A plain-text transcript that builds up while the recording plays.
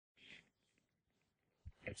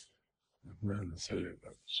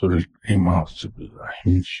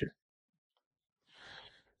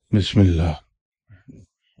بسم اللہ.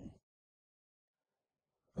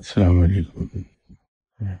 السلام علیکم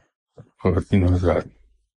خواتین و حضرات.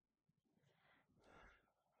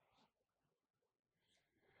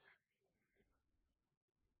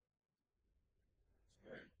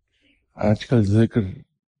 آج کل ذکر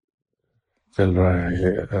چل رہا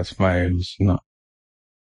ہے اسماء الحسنہ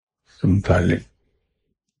سے متعلق.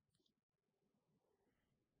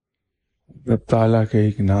 رب تعالیٰ کا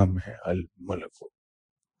ایک نام ہے الملک.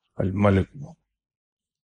 الملک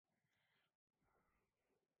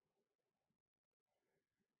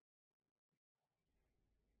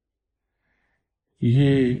یہ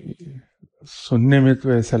سننے میں تو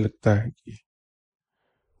ایسا لگتا ہے کہ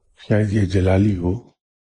شاید یہ جلالی ہو،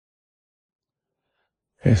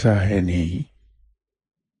 ایسا ہے نہیں.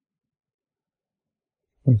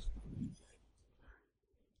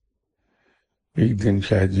 ایک دن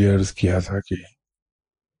شاید یہ عرض کیا تھا کہ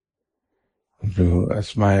جو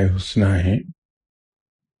اسماء حسنہ ہیں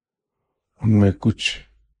ان میں کچھ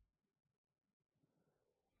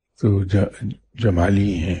تو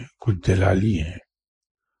جمالی ہیں، کچھ جلالی ہیں،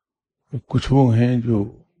 کچھ وہ ہیں جو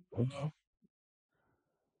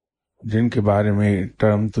جن کے بارے میں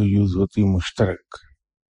ٹرم تو یوز ہوتی مشترک،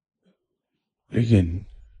 لیکن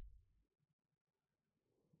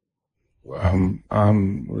ہم عام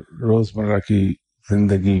روزمرہ کی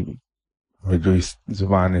زندگی میں جو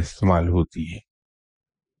زبان استعمال ہوتی ہے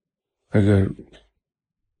اگر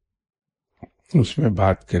اس میں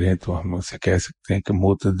بات کریں تو ہم اسے کہہ سکتے ہیں کہ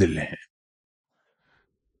معتدل ہیں.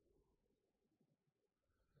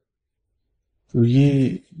 تو یہ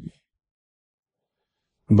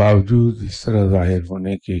باوجود اس طرح ظاہر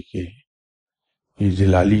ہونے کے کہ یہ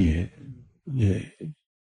جلالی ہے، یہ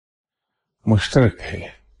مشترک ہے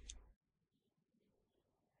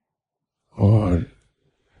اور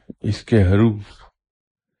اس کے حروف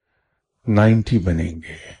 90 بنیں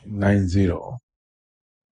گے، 90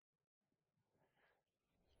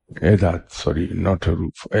 اعداد، سوری ناٹ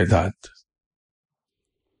حروف، اعداد.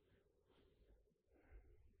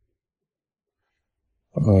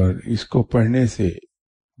 اور اس کو پڑھنے سے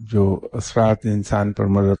جو اثرات انسان پر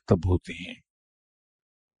مرتب ہوتے ہیں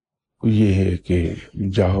وہ یہ ہے کہ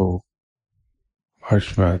جاہو،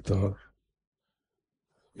 حشمت اور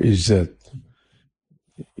عزت،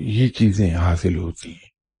 یہ چیزیں حاصل ہوتی ہیں.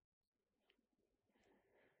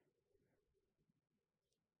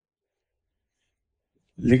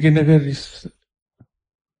 لیکن اگر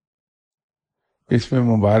اس میں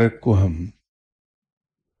مبارک کو ہم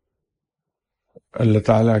اللہ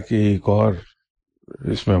تعالیٰ کے ایک اور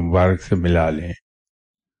اس میں مبارک سے ملا لیں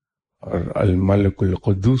اور الملک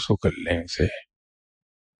القدوس کو کر لیں اسے،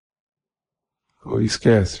 تو اس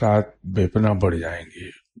کے اثرات بے پناہ بڑھ جائیں گے،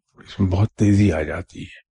 اس میں بہت تیزی آ جاتی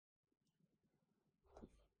ہے.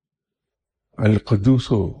 القدوس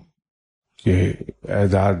کے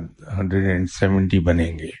اعداد 170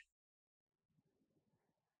 بنیں گے.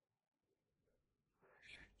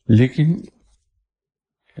 لیکن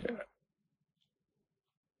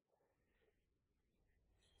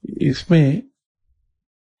اس میں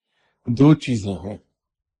دو چیزیں ہیں.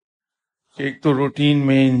 ایک تو روٹین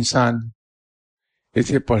میں انسان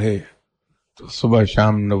اسے پڑھے تو صبح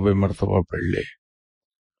شام 90 مرتبہ پڑھ لے،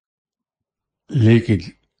 لیکن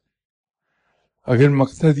اگر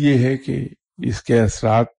مقصد یہ ہے کہ اس کے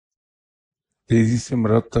اثرات تیزی سے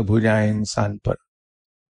مرتب ہو جائیں انسان پر،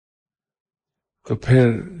 تو پھر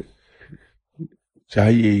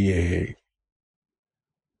چاہیے یہ ہے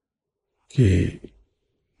کہ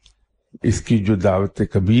اس کی جو دعوت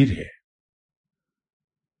کبیر ہے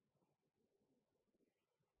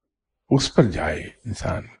اس پر جائے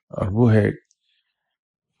انسان، اور وہ ہے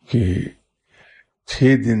کہ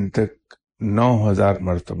 6 دن تک 9000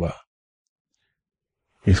 مرتبہ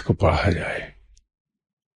اس کو پڑھا جائے،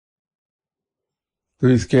 تو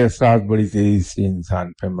اس کے اثرات بڑی تیزی سے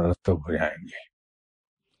انسان پہ مرتب ہو جائیں گے.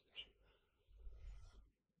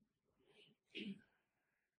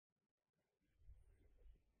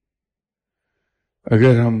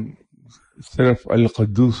 اگر ہم صرف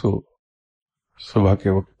القدوس ہو صبح کے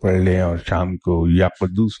وقت پڑھ لیں اور شام کو یا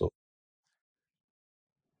قدوس ہو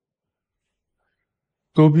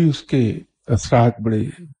تو بھی اس کے اثرات بڑے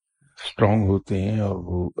اسٹرانگ ہوتے ہیں، اور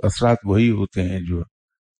وہ اثرات وہی ہوتے ہیں جو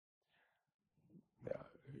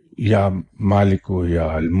یا مالک کو یا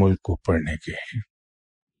الملک کو پڑھنے کے ہیں.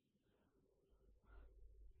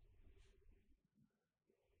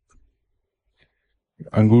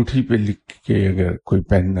 انگوٹھی پہ لکھ کے اگر کوئی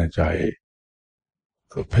پہننا چاہے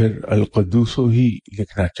تو پھر القدوس ہی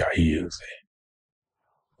لکھنا چاہیے اسے.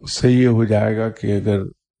 اس سے یہ ہو جائے گا کہ اگر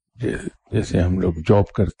جیسے ہم لوگ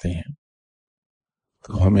جاب کرتے ہیں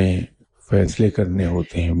تو ہمیں فیصلے کرنے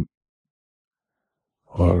ہوتے ہیں،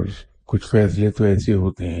 اور کچھ فیصلے تو ایسے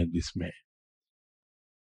ہوتے ہیں جس میں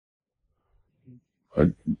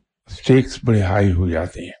اسٹیکس بڑے ہائی ہو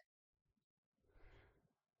جاتے ہیں.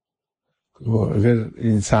 تو اگر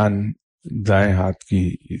انسان دائیں ہاتھ کی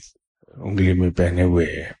انگلی میں پہنے ہوئے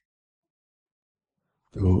ہے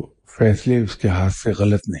تو فیصلے اس کے ہاتھ سے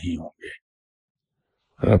غلط نہیں ہوں گے،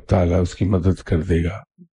 رب تعالیٰ اس کی مدد کر دے گا،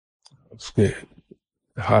 اس کے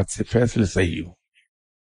ہاتھ سے فیصلے صحیح ہوں.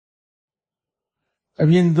 اب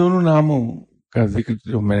ان دونوں ناموں کا ذکر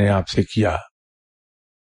جو میں نے آپ سے کیا،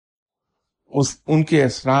 ان کے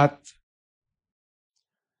اثرات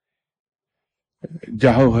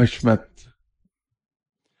جاہ و حشمت،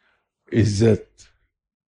 عزت،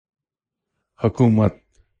 حکومت،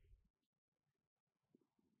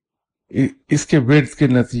 اس کے ورد کے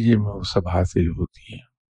نتیجے میں وہ سب حاصل ہوتی ہیں.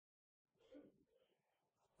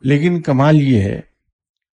 لیکن کمال یہ ہے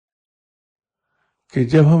کہ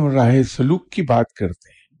جب ہم راہ سلوک کی بات کرتے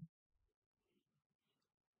ہیں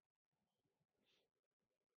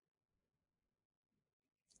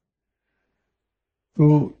تو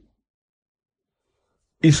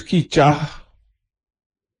اس کی چاہ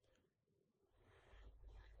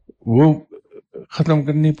وہ ختم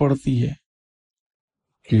کرنی پڑتی ہے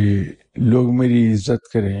کہ لوگ میری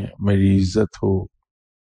عزت کریں، میری عزت ہو،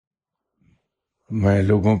 میں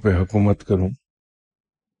لوگوں پہ حکومت کروں.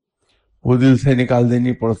 وہ دل سے نکال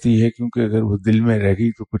دینی پڑتی ہے، کیونکہ اگر وہ دل میں رہ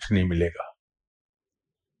گئی تو کچھ نہیں ملے گا.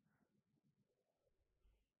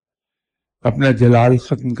 اپنا جلال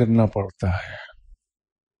ختم کرنا پڑتا ہے،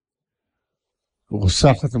 غصہ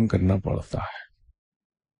ختم کرنا پڑتا ہے.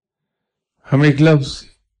 ہم ایک لفظ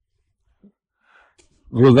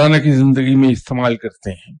روزانہ کی زندگی میں استعمال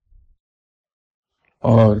کرتے ہیں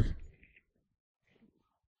اور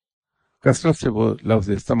کثرت سے وہ لفظ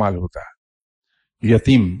استعمال ہوتا ہے،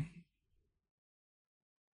 یتیم.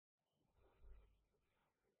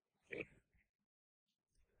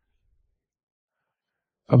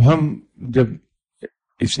 اب ہم جب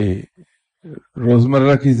اسے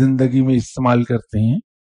روزمرہ کی زندگی میں استعمال کرتے ہیں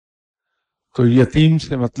تو یتیم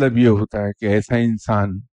سے مطلب یہ ہوتا ہے کہ ایسا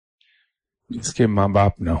انسان جس کے ماں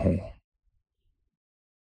باپ نہ ہوں،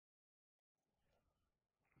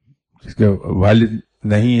 جس کے والد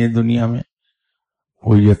نہیں ہے دنیا میں،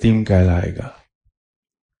 وہ یتیم کہلائے گا.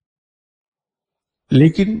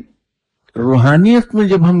 لیکن روحانیت میں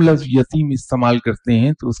جب ہم لفظ یتیم استعمال کرتے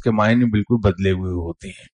ہیں تو اس کے معنی بالکل بدلے ہوئے ہوتے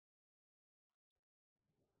ہیں.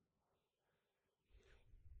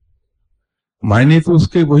 معنی تو اس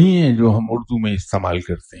کے وہی ہیں جو ہم اردو میں استعمال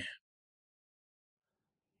کرتے ہیں،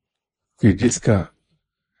 کہ جس کا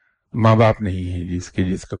ماں باپ نہیں ہے،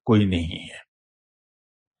 جس کا کوئی نہیں ہے.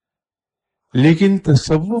 لیکن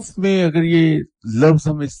تصوف میں اگر یہ لفظ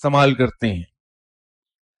ہم استعمال کرتے ہیں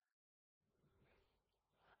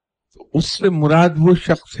تو اس سے مراد وہ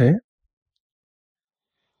شخص ہے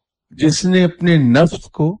جس نے اپنے نفس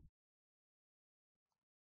کو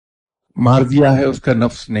مار دیا ہے، اس کا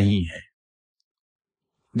نفس نہیں ہے.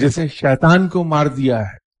 جیسے شیطان کو مار دیا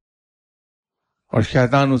ہے اور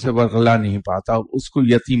شیطان اسے برگلا نہیں پاتا، اس کو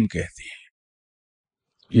یتیم کہتے ہیں.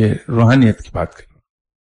 یہ روحانیت کی بات کریں.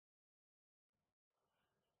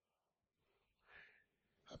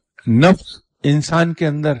 نفس انسان کے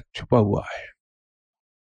اندر چھپا ہوا ہے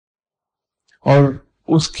اور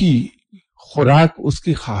اس کی خوراک اس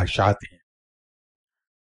کی خواہشات ہیں.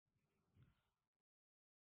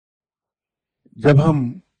 جب ہم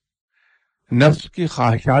نفس کی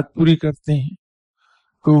خواہشات پوری کرتے ہیں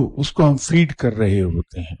تو اس کو ہم فیڈ کر رہے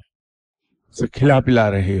ہوتے ہیں، اسے کھلا پلا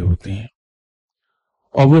رہے ہوتے ہیں،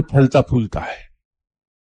 اور وہ پھلتا پھولتا ہے.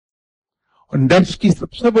 اور نفس کی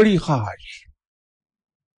سب سے بڑی خواہش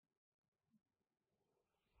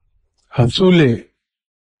حصول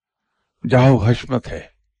جاہ و حشمت ہے.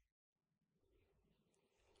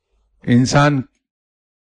 انسان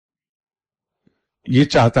یہ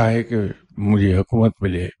چاہتا ہے کہ مجھے حکومت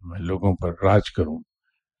ملے، میں لوگوں پر راج کروں،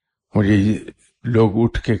 مجھے لوگ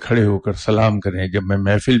اٹھ کے کھڑے ہو کر سلام کریں، جب میں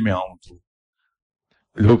محفل میں آؤں تو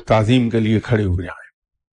لوگ تعظیم کے لیے کھڑے ہو جائیں.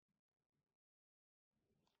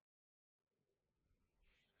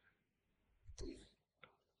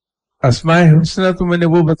 اسماء حسنہ تو میں نے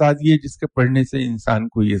وہ بتا دیے جس کے پڑھنے سے انسان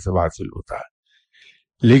کو یہ سب حاصل ہوتا ہے.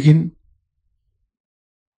 لیکن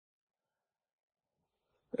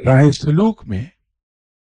راہ سلوک میں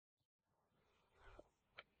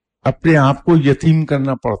اپنے آپ کو یتیم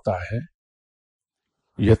کرنا پڑتا ہے.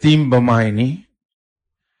 یتیم بمعنی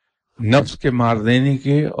نفس کے مار دینے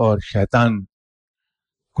کے اور شیطان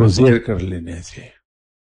کو زیر کر لینے سے.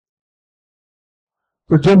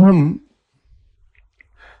 تو جب ہم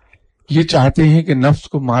یہ چاہتے ہیں کہ نفس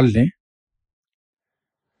کو مار لیں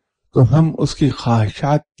تو ہم اس کی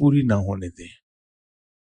خواہشات پوری نہ ہونے دیں.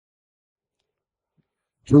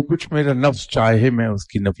 جو کچھ میرا نفس چاہے میں اس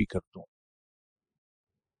کی نفی کر دوں.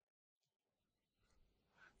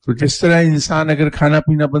 تو جس طرح انسان اگر کھانا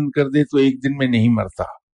پینا بند کر دے تو ایک دن میں نہیں مرتا،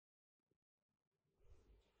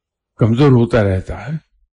 کمزور ہوتا رہتا ہے.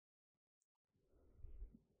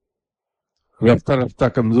 رفتہ رفتہ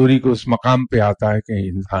کمزوری کو اس مقام پہ آتا ہے کہ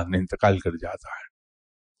انسان انتقال کر جاتا ہے.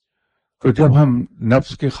 تو جب ہم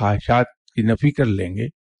نفس کے خواہشات کی نفی کر لیں گے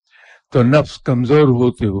تو نفس کمزور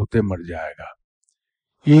ہوتے ہوتے مر جائے گا.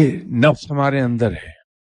 یہ نفس ہمارے اندر ہے.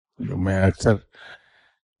 جو میں اکثر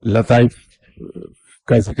لطائف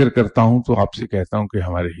کا ذکر کرتا ہوں تو آپ سے کہتا ہوں کہ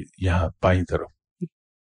ہمارے یہاں بائیں طرف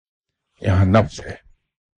یہاں نفس ہے.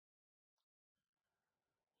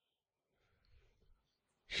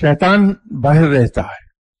 شیطان باہر رہتا ہے.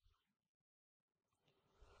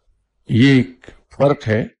 یہ ایک فرق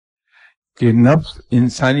ہے کہ نفس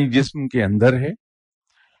انسانی جسم کے اندر ہے،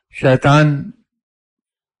 شیطان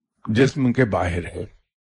جسم کے باہر ہے.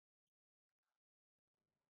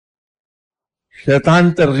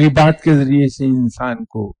 شیطان ترغیبات کے ذریعے سے انسان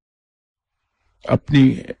کو اپنی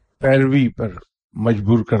پیروی پر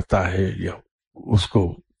مجبور کرتا ہے یا اس کو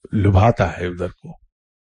لبھاتا ہے ادھر کو.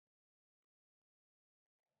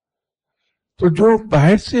 تو جو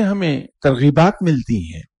باہر سے ہمیں ترغیبات ملتی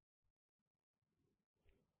ہیں،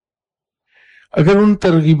 اگر ان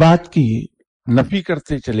ترغیبات کی نفی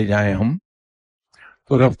کرتے چلے جائیں ہم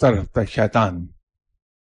تو رفتہ رفتہ شیطان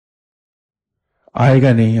آئے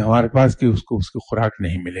گا نہیں ہمارے پاس کہ اس کو اس کی خوراک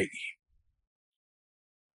نہیں ملے گی.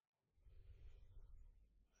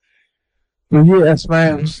 تو یہ اسماء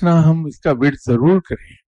الحسنہ ہم اس کا ورد ضرور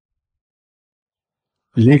کریں،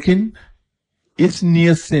 لیکن اس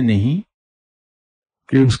نیت سے نہیں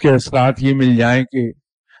کہ اس کے اثرات یہ مل جائیں کہ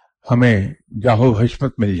ہمیں جاہ و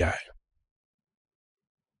حشمت مل جائے.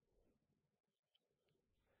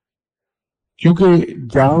 کیونکہ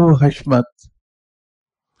جاہ و حشمت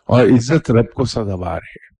اور عزت رب کو سزاوار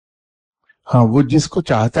ہے. ہاں، وہ جس کو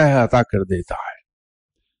چاہتا ہے عطا کر دیتا ہے.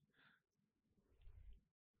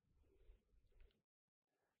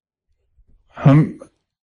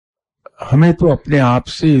 ہمیں تو اپنے آپ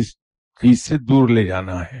سے اس چیز سے دور لے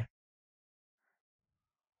جانا ہے.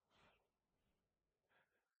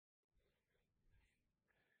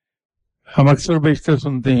 ہم اکثر بیشتر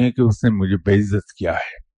سنتے ہیں کہ اس نے مجھے بے عزت کیا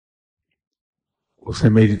ہے، اس نے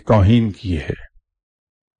میری توہین کی ہے،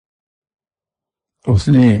 اس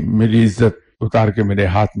نے میری عزت اتار کے میرے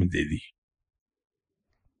ہاتھ میں دے دی.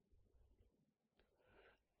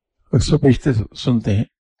 اکثر بیشتر سنتے ہیں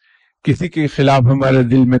کسی کے خلاف ہمارے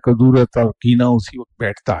دل میں کدورت اور کینہ اسی وقت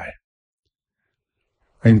بیٹھتا ہے،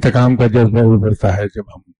 انتقام کا جذبہ ابھرتا ہے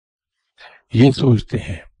جب ہم یہ سوچتے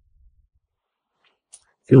ہیں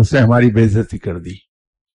کہ اس نے ہماری بے عزتی کر دی.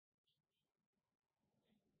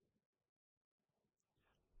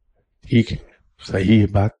 ٹھیک ہے، صحیح ہے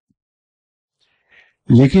بات،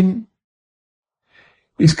 لیکن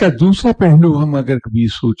اس کا دوسرا پہلو ہم اگر کبھی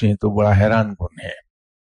سوچیں تو بڑا حیران کن ہے.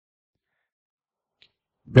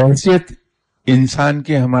 بحیثیت انسان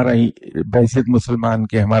کے ہمارا بحیثیت مسلمان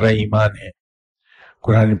کے ہمارا ایمان ہے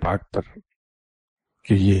قرآن پاک پر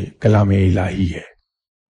کہ یہ کلام الہی ہے.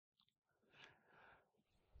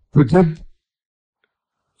 تو جب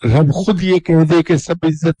رب خود یہ کہہ دے کہ سب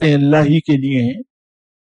عزتیں اللہ ہی کے لیے ہیں،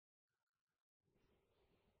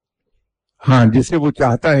 ہاں جسے وہ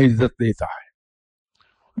چاہتا ہے عزت دیتا ہے.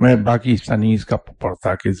 میں باقی حصہ نہیں اس کا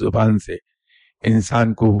پڑھتا کہ زبان سے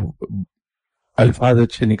انسان کو الفاظ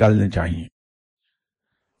اچھے نکالنے چاہیے.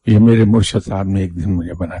 یہ میرے مرشد صاحب نے ایک دن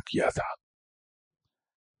مجھے منع کیا تھا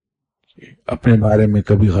کہ اپنے بارے میں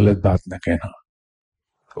کبھی غلط بات نہ کہنا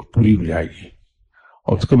تو پوری ہو جائے گی،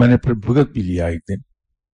 اور اس کو میں نے پھر بھگت بھی لیا ایک دن.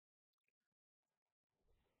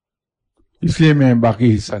 اس لیے میں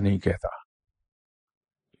باقی حصہ نہیں کہتا.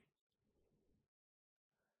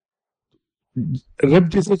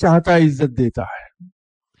 رب جسے چاہتا ہے عزت دیتا ہے.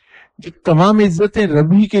 جو تمام عزتیں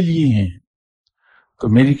رب ہی کے لیے ہیں تو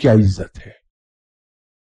میری کیا عزت ہے؟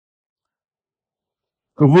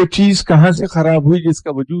 تو وہ چیز کہاں سے خراب ہوئی جس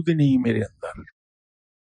کا وجود ہی نہیں میرے اندر.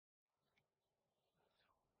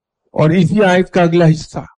 اور اسی آیت کا اگلا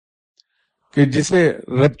حصہ کہ جسے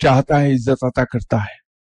رب چاہتا ہے عزت عطا کرتا ہے.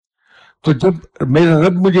 تو جب میرا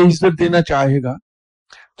رب مجھے عزت دینا چاہے گا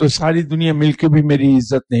تو ساری دنیا مل کے بھی میری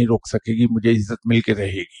عزت نہیں روک سکے گی، مجھے عزت مل کے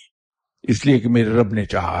رہے گی، اس لیے کہ میرے رب نے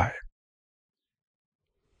چاہا ہے.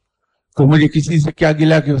 تو مجھے کسی سے کیا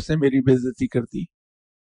گلا کہ اس نے میری بے عزتی کر دی؟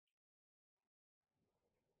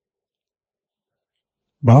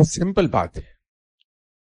 بہت سمپل بات ہے.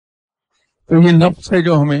 تو یہ نفس ہے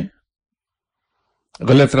جو ہمیں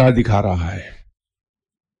غلط راہ دکھا رہا ہے.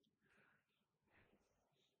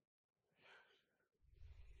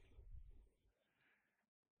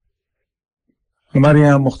 ہمارے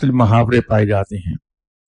یہاں مختلف محاورے پائے جاتے ہیں.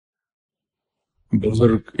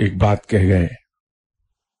 بزرگ ایک بات کہہ گئے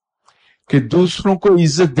کہ دوسروں کو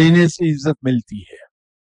عزت دینے سے عزت ملتی ہے.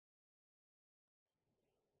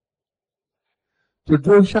 تو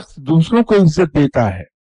جو شخص دوسروں کو عزت دیتا ہے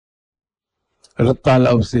اللہ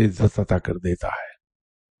تعالیٰ اسے عزت عطا کر دیتا ہے.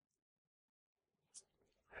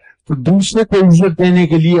 تو دوسرے کو عزت دینے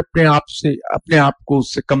کے لیے اپنے آپ کو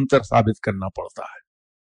اس سے کمتر ثابت کرنا پڑتا ہے،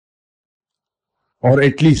 اور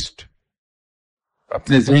ایٹ لیسٹ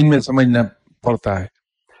اپنے ذہن میں سمجھنا پڑتا ہے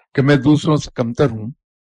کہ میں دوسروں سے کمتر ہوں،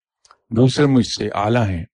 دوسرے مجھ سے اعلیٰ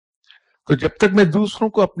ہیں. تو جب تک میں دوسروں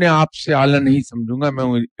کو اپنے آپ سے اعلیٰ نہیں سمجھوں گا میں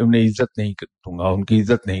انہیں عزت نہیں دوں گا، ان کی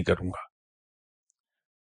عزت نہیں کروں گا.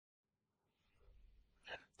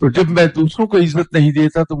 تو جب میں دوسروں کو عزت نہیں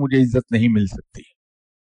دیتا تو مجھے عزت نہیں مل سکتی.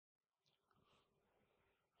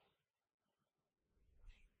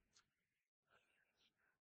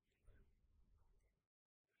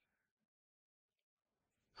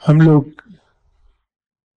 ہم لوگ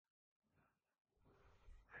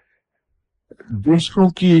دوسروں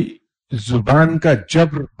کی زبان کا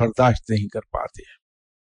جبر برداشت نہیں کر پاتے.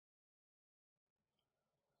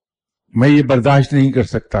 میں یہ برداشت نہیں کر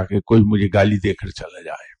سکتا کہ کوئی مجھے گالی دے کر چلا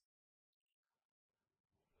جائے،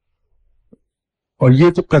 اور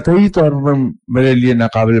یہ تو قطعی طور پر میرے لیے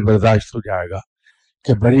ناقابل برداشت ہو جائے گا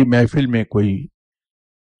کہ بڑی محفل میں کوئی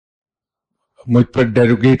مجھ پر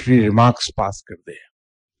ڈیروگیٹری ریمارکس پاس کر دے.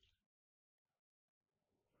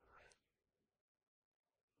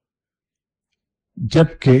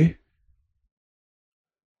 جبکہ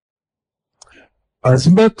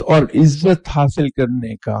عظمت اور عزت حاصل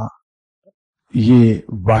کرنے کا یہ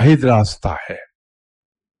واحد راستہ ہے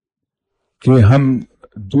کہ ہم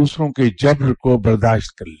دوسروں کے جبر کو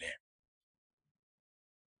برداشت کر لیں.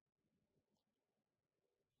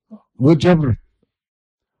 وہ جبر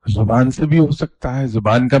زبان سے بھی ہو سکتا ہے،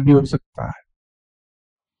 زبان کا بھی ہو سکتا ہے،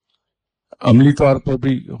 عملی طور پر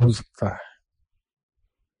بھی ہو سکتا ہے.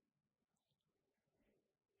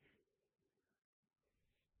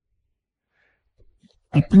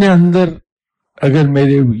 اپنے اندر اگر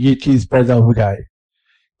میرے یہ چیز پیدا ہو جائے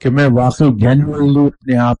کہ میں واقعی جینوئنلی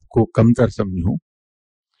اپنے آپ کو کمتر سمجھوں،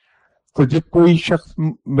 تو جب کوئی شخص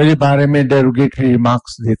میرے بارے میں ڈیروگیٹری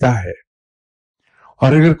ریمارکس دیتا ہے،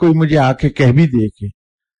 اور اگر کوئی مجھے آ کے کہہ بھی دے کہ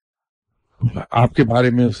آپ کے بارے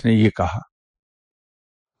میں اس نے یہ کہا،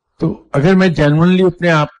 تو اگر میں جینوئنلی اپنے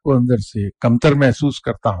آپ کو اندر سے کمتر محسوس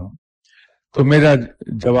کرتا ہوں تو میرا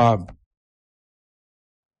جواب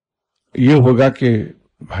یہ ہوگا کہ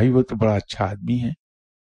بھائی وہ تو بڑا اچھا آدمی ہے،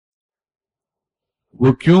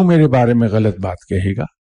 وہ کیوں میرے بارے میں غلط بات کہے گا؟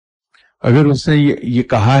 اگر اس نے یہ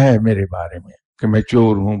کہا ہے میرے بارے میں کہ میں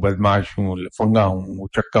چور ہوں، بدماش ہوں، لفنگا ہوں،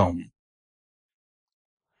 چکا ہوں،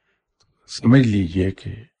 سمجھ لیجئے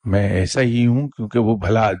کہ میں ایسا ہی ہوں کیونکہ وہ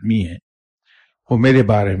بھلا آدمی ہے، وہ میرے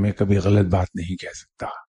بارے میں کبھی غلط بات نہیں کہہ سکتا.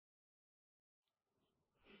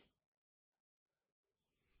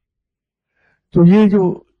 تو یہ جو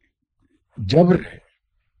جبر ہے،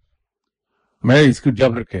 میں اس کو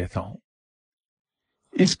جبر کہتا ہوں،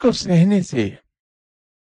 اس کو سہنے سے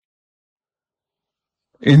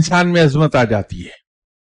انسان میں عظمت آ جاتی ہے،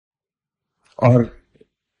 اور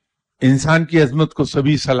انسان کی عظمت کو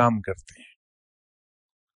سبھی سلام کرتے ہیں.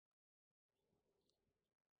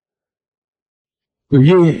 تو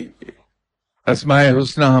یہ اسماء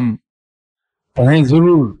الحسنی ہم پڑھیں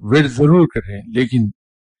ضرور، ورد ضرور کریں، لیکن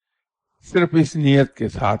صرف اس نیت کے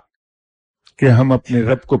ساتھ کہ ہم اپنے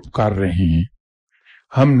رب کو پکار رہے ہیں،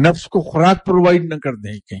 ہم نفس کو خوراک پرووائڈ نہ کر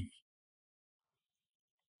دیں کہیں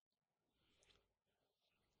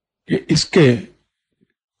کہ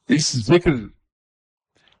اس ذکر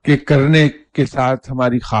کے کرنے کے ساتھ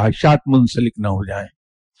ہماری خواہشات منسلک نہ ہو جائیں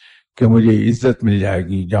کہ مجھے عزت مل جائے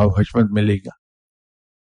گی، جاؤ حشمت ملے گا.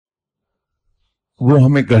 وہ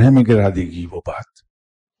ہمیں گڑھے میں گرا دے گی وہ بات،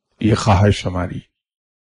 یہ خواہش ہماری.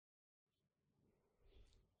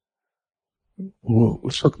 وہ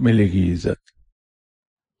اس وقت ملے گی عزت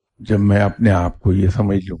جب میں اپنے آپ کو یہ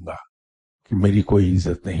سمجھ لوں گا کہ میری کوئی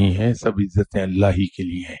عزت نہیں ہے، سب عزتیں اللہ ہی کے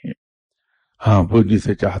لیے ہیں. ہاں، وہ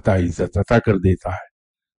جسے چاہتا ہے عزت عطا کر دیتا ہے،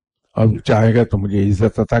 اور چاہے گا تو مجھے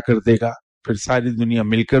عزت عطا کر دے گا، پھر ساری دنیا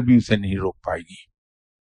مل کر بھی اسے نہیں روک پائے گی.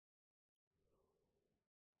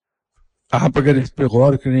 آپ اگر اس پہ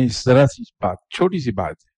غور کریں، اس طرح سی بات، چھوٹی سی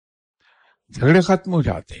بات ہے، جھگڑے ختم ہو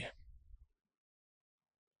جاتے ہیں.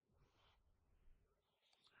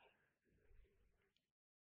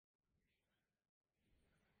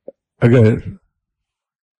 اگر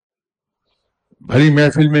بھری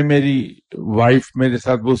محفل میں میری وائف میرے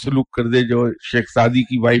ساتھ وہ سلوک کر دے جو شیخ سعدی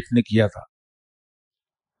کی وائف نے کیا تھا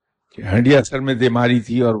کہ ہنڈیا سر میں دے ماری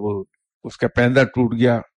تھی اور وہ اس کا پیندہ ٹوٹ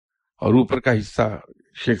گیا اور اوپر کا حصہ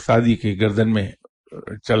شیخ سعدی کے گردن میں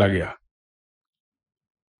چلا گیا،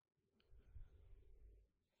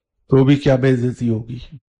 تو بھی کیا بے عزتی ہوگی؟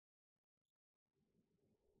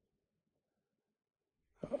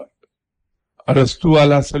 ارسطو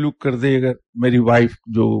والا سلوک کر دے اگر میری وائف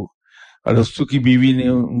جو ارسطو کی بیوی نے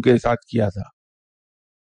ان کے ساتھ کیا تھا.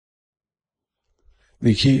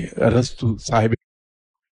 دیکھیے ارسطو صاحب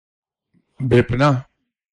بے پناہ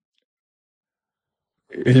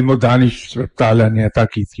علم و دانش رب تعالیٰ نے عطا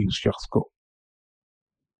کی تھی اس شخص کو،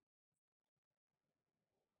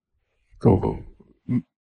 تو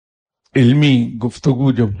علمی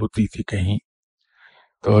گفتگو جب ہوتی تھی کہیں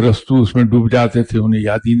تو ارسطو اس میں ڈوب جاتے تھے، انہیں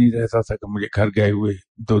یاد ہی نہیں رہتا تھا کہ مجھے گھر گئے ہوئے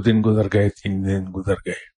 2 دن گزر گئے، 3 دن گزر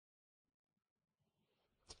گئے.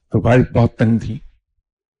 تو بھائی بہت تنگ تھی.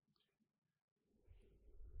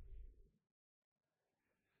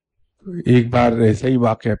 ایک بار ایسا ہی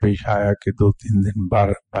واقعہ پیش آیا کہ 2-3 دن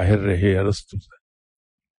باہر رہے ارسطو سے،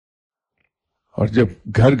 اور جب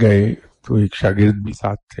گھر گئے تو ایک شاگرد بھی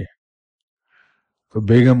ساتھ تھے. تو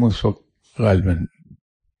بیگم اس وقت غالباً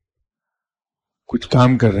کچھ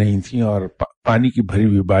کام کر رہی تھیں اور پانی کی بھری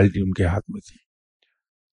ہوئی بالٹی ان کے ہاتھ میں تھی.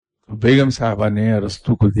 تو بیگم صاحبہ نے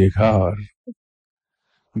ارسطو کو دیکھا اور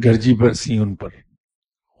گرجی برسی ان پر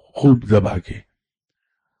خوب دبا کے.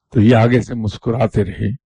 تو یہ آگے سے مسکراتے رہے،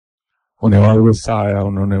 انہیں اور غصہ آیا،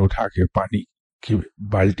 انہوں نے اٹھا کے پانی کی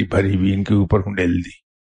بالٹی بھری ہوئی ان کے اوپر ہنڈیل دی.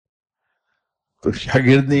 تو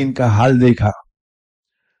شاگرد نے ان کا حال دیکھا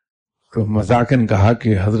تو مذاقن کہا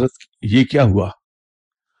کہ حضرت یہ کیا ہوا؟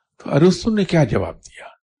 تو ارسطو نے کیا جواب دیا؟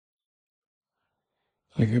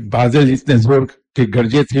 لیکن بادل اتنے زور کے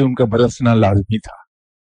گرجے تھے، ان کا برسنا لازمی تھا.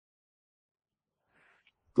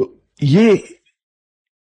 تو یہ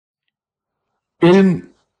علم،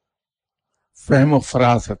 فہم و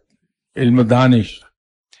فراست، علم و دانش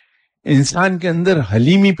انسان کے اندر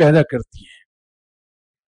حلیمی پیدا کرتی ہے.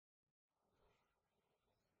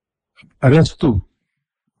 ارسطو،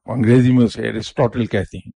 انگریزی میں اسے ایرسٹوٹل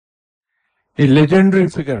کہتے ہیں، یہ لیجنڈری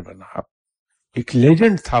فگر بنا، ایک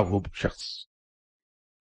لیجنڈ تھا وہ شخص.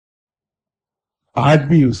 آج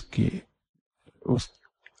بھی اس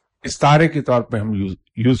استعارے کے طور پہ ہم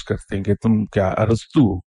یوز کرتے ہیں کہ تم کیا ارسطو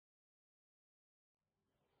ہو.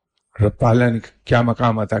 رب تعالیٰ نے کیا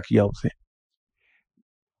مقام عطا کیا اسے،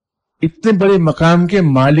 اتنے بڑے مقام کے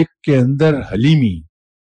مالک کے اندر حلیمی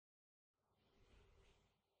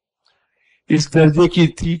اس درجے کی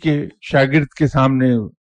تھی کہ شاگرد کے سامنے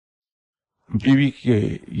بیوی کے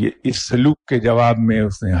اس سلوک کے جواب میں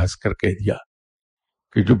اس نے ہنس کر کہہ دیا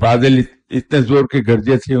کہ جو بادل اتنے زور کے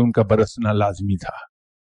گرجے تھے ان کا برسنا لازمی تھا.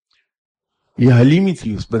 یہ حلیمی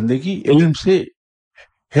تھی اس بندے کی. علم سے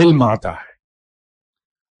حلم آتا ہے.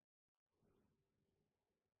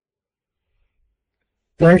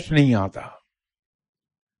 پیش نہیں آتا.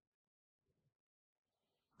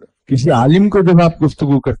 کسی عالم کو جب آپ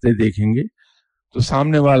گفتگو کرتے دیکھیں گے تو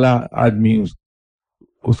سامنے والا آدمی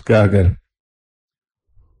اس کا اگر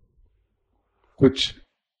کچھ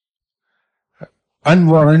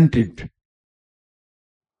انوارنٹڈ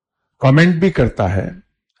کامنٹ بھی کرتا ہے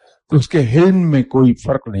تو اس کے حلم میں کوئی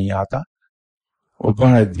فرق نہیں آتا، وہ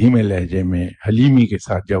بڑا دھیمے لہجے میں حلیمی کے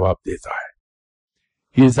ساتھ جواب دیتا ہے.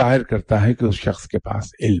 یہ ظاہر کرتا ہے کہ اس شخص کے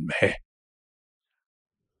پاس علم ہے.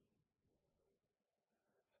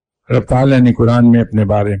 رب تعالیٰ نے قرآن میں اپنے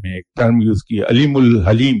بارے میں ایک ٹرم یوز کی، علیم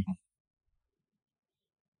الحلیم.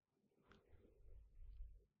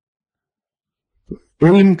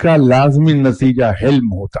 علم کا لازمی نتیجہ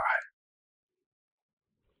حلم ہوتا ہے،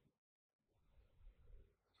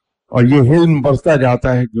 اور یہ علم بڑھتا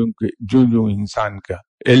جاتا ہے کیونکہ جو انسان کا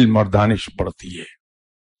علم اور دانش بڑھتی ہے.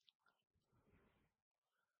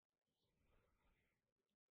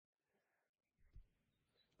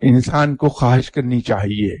 انسان کو خواہش کرنی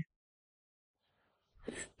چاہیے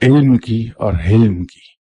علم کی اور حلم کی.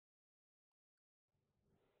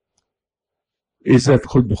 عزت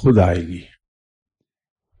خود بخود آئے گی.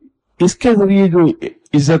 اس کے ذریعے جو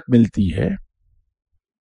عزت ملتی ہے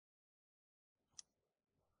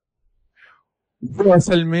وہ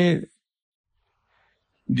اصل میں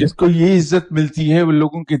جس کو یہ عزت ملتی ہے وہ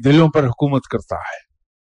لوگوں کے دلوں پر حکومت کرتا ہے،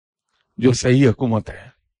 جو صحیح حکومت ہے.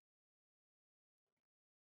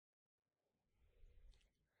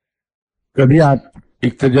 کبھی آپ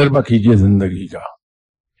ایک تجربہ کیجئے زندگی کا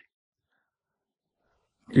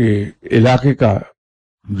کہ علاقے کا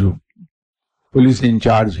جو پولیس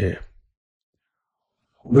انچارج ہے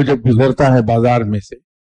وہ جب گزرتا ہے بازار میں سے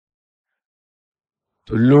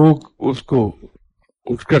تو لوگ اس کو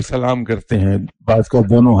اٹھ کر سلام کرتے ہیں، بعض کا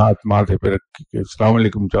دونوں ہاتھ ماتھے پہ رکھ کے السلام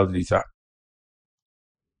علیکم چودھری صاحب.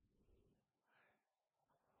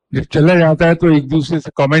 جب چلا جاتا ہے تو ایک دوسرے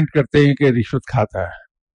سے کامنٹ کرتے ہیں کہ رشوت کھاتا ہے،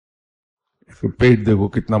 اس کو پیٹ دیکھو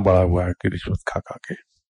کتنا بڑا ہوا ہے کہ رشوت کھا کھا کے.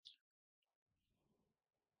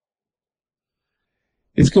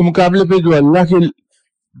 اس کے مقابلے پہ جو اللہ کے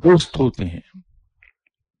دوست ہوتے ہیں،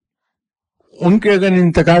 ان کے اگر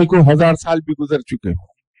انتقال کو 1000 سال بھی گزر چکے ہوں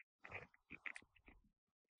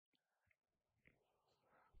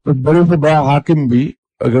تو بڑے سے بڑا حاکم بھی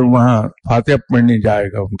اگر وہاں فاتحہ پڑھنے جائے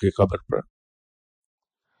گا ان کی قبر پر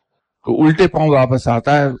تو الٹے پاؤں واپس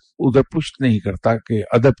آتا ہے، ادھر پشت نہیں کرتا کہ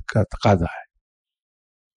ادب کا تقاضا ہے.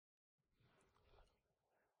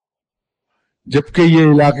 جبکہ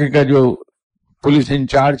یہ علاقے کا جو پولیس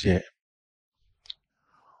انچارج ہے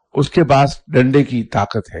اس کے پاس ڈنڈے کی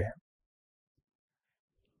طاقت ہے،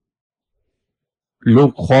 لوگ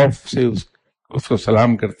خوف سے اس کو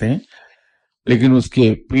سلام کرتے ہیں، لیکن اس کے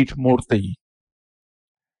پیٹھ موڑتے ہی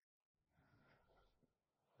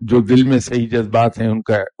جو دل میں صحیح جذبات ہیں ان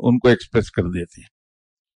کو ایکسپریس کر دیتے ہیں.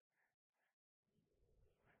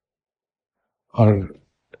 اور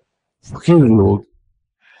فقیر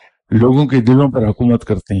لوگوں کے دلوں پر حکومت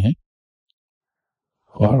کرتے ہیں،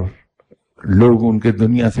 اور لوگ ان کے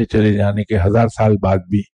دنیا سے چلے جانے کے 1000 سال بعد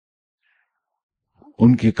بھی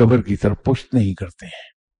ان کی قبر کی طرف پشت نہیں کرتے ہیں.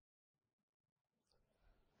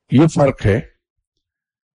 یہ فرق ہے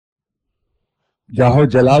جاہ و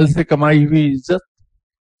جلال سے کمائی ہوئی عزت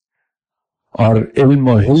اور علم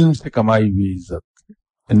و حلم سے کمائی ہوئی عزت،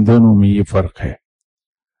 ان دونوں میں یہ فرق ہے.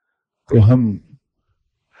 تو ہم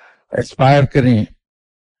ایسپائر کریں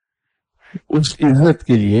اس عزت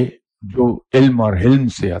کے لیے جو علم اور حلم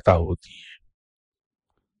سے عطا ہوتی ہے.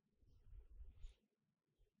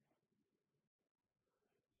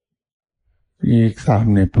 ایک صاحب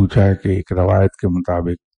نے پوچھا ہے کہ ایک روایت کے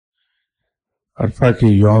مطابق عرفہ کے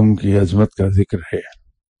یوم کی عظمت کا ذکر ہے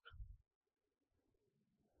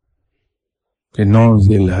کہ 9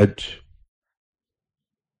 ذی الحج،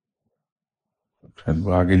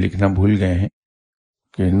 وہ آگے لکھنا بھول گئے ہیں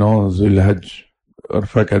کہ 9 ذی الحج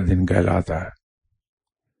عرفہ کا دن کہلاتا ہے،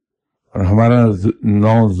 اور ہمارا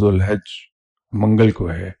 9 ذی الحج منگل کو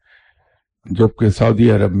ہے، جبکہ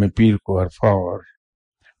سعودی عرب میں پیر کو عرفہ اور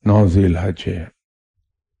 9 ذی الحج ہے.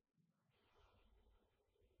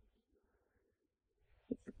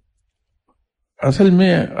 اصل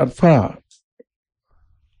میں عرفہ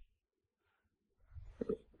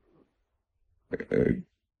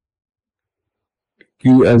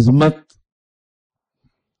کی عظمت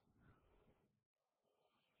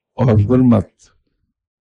اور حرمت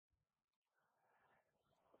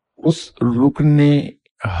اس رکن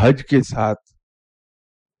حج کے ساتھ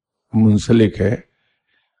منسلک ہے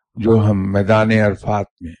جو ہم میدان عرفات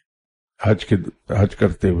میں حج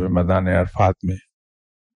کرتے ہوئے میدان عرفات میں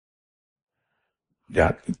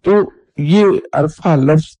جاتے. تو یہ عرفہ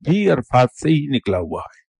لفظ بھی عرفات سے ہی نکلا ہوا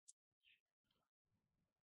ہے.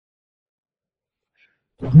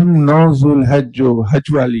 تو ہم 9 ذی الحج جو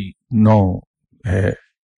حج والی 9 ہے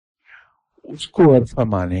اس کو عرفہ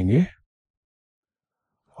مانیں گے،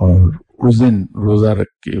 اور اس دن روزہ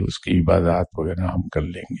رکھ کے اس کی عبادات وغیرہ ہم کر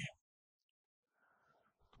لیں گے.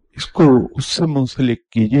 اس کو اس سے منسلک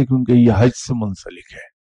کیجئے کیونکہ یہ حج سے منسلک ہے.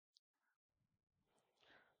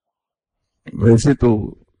 ویسے تو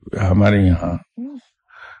ہمارے یہاں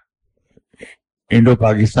انڈو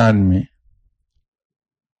پاکستان میں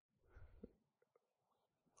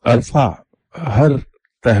عرفہ ہر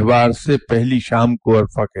تہوار سے پہلی شام کو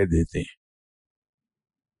عرفہ کہہ دیتے ہیں،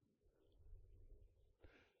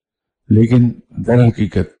 لیکن در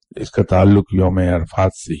حقیقت اس کا تعلق یوم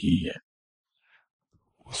عرفات سے ہی ہے،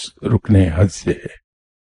 اس رکن حج سے ہے.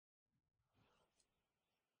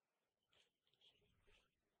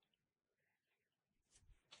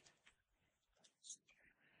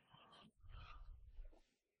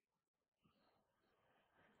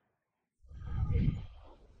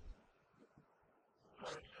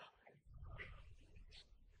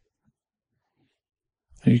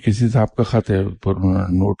 یہ کسی صاحب کا خط ہے، پر انہوں نے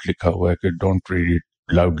نوٹ لکھا ہوا ہے کہ ڈونٹ ریڈ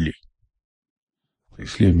اٹ لاؤڈلی،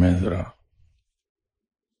 اس لیے میں ذرا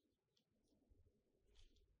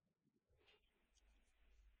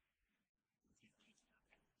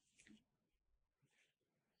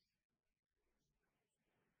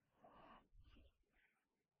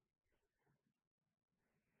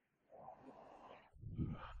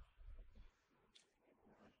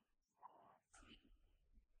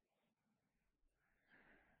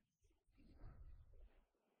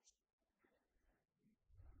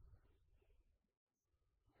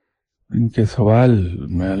ان کے سوال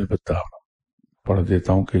میں البتہ پڑھ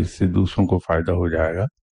دیتا ہوں کہ اس سے دوسروں کو فائدہ ہو جائے گا،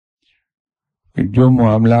 کہ جو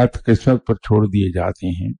معاملات قسمت پر چھوڑ دیے جاتے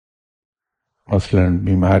ہیں، مثلا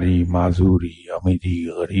بیماری، معذوری، امیری،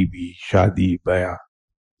 غریبی، شادی، بیاہ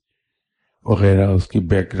وغیرہ، اس کی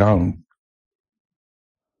بیک گراؤنڈ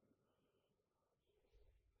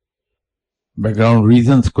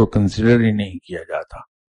ریزنز کو کنسیڈر ہی نہیں کیا جاتا.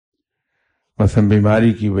 مثلا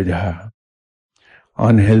بیماری کی وجہ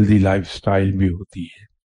انہیلدی لائف سٹائل بھی ہوتی ہے،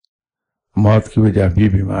 موت کی وجہ بھی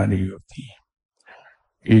بیماری ہوتی ہے.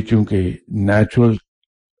 یہ چونکہ نیچرل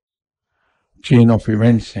چین آف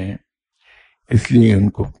ایونٹس ہیں، اس لیے ان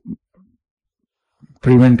کو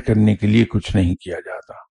پریونٹ کرنے کے لیے کچھ نہیں کیا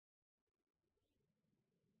جاتا.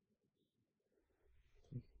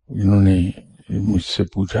 انہوں نے مجھ سے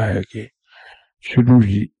پوچھا ہے کہ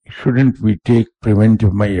shouldn't we take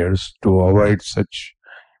preventive measures to avoid such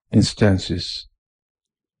instances?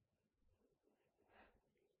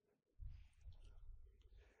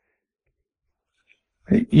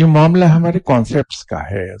 یہ معاملہ ہمارے کانسیپٹس کا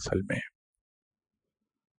ہے اصل میں.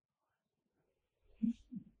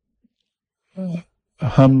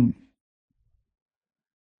 ہم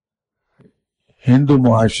ہندو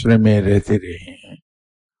معاشرے میں رہتے رہے ہیں،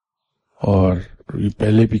 اور یہ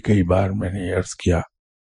پہلے بھی کئی بار میں نے عرض کیا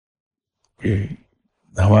کہ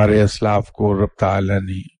ہمارے اسلاف کو رب تعالیٰ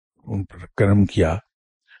نے ان پر کرم کیا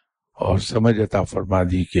اور سمجھ عطا فرما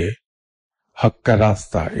دی کہ حق کا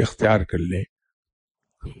راستہ اختیار کر لے.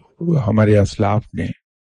 ہمارے اسلاف نے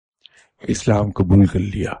اسلام قبول کر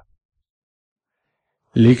لیا،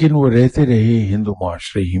 لیکن وہ رہتے رہے ہندو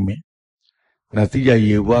معاشرے ہی میں. نتیجہ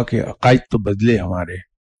یہ ہوا کہ عقائد تو بدلے ہمارے،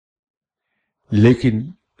 لیکن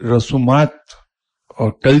رسومات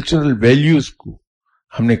اور کلچرل ویلیوز کو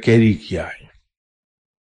ہم نے کیری کیا ہے.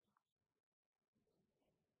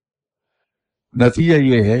 نتیجہ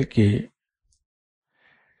یہ ہے کہ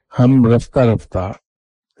ہم رفتہ رفتہ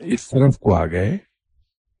اس طرف کو آ گئے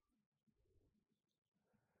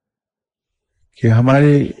کہ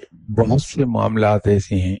ہمارے بہت سے معاملات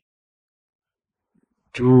ایسے ہیں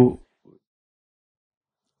جو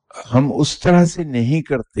ہم اس طرح سے نہیں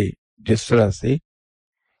کرتے جس طرح سے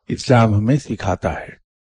اسلام ہمیں سکھاتا ہے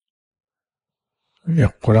یا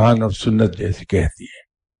قرآن اور سنت جیسے کہتی ہے.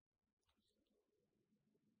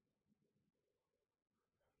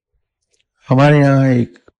 ہمارے یہاں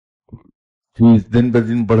ایک چیز دن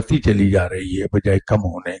بدن بڑھتی چلی جا رہی ہے بجائے کم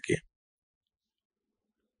ہونے کے،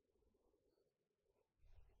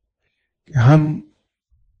 کہ ہم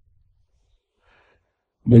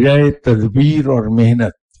بجائے تدبیر اور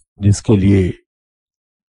محنت، جس کے لیے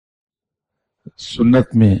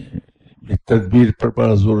سنت میں تدبیر پر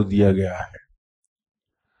بڑا زور دیا گیا ہے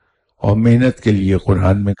اور محنت کے لیے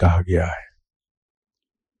قرآن میں کہا گیا ہے،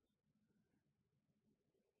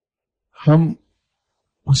 ہم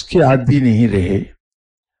اس کے عادی نہیں رہے،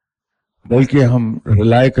 بلکہ ہم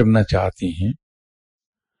ریلائے کرنا چاہتے ہیں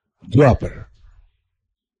دعا پر.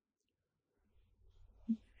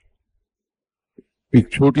 ایک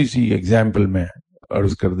چھوٹی سی ایگزامپل میں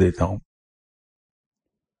عرض کر دیتا ہوں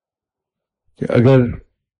کہ اگر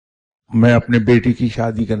میں اپنے بیٹے کی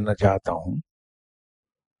شادی کرنا چاہتا ہوں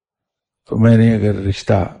تو میں نے اگر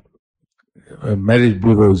رشتہ میرج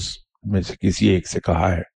بیوروز میں سے کسی ایک سے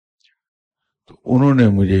کہا ہے تو انہوں نے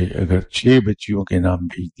مجھے اگر 6 بچیوں کے نام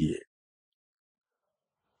بھیج دیے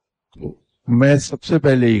تو میں سب سے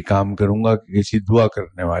پہلے یہ کام کروں گا کہ کسی دعا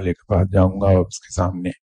کرنے والے کے پاس جاؤں گا اور اس کے سامنے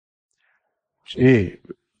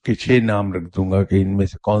 6 نام رکھ دوں گا کہ ان میں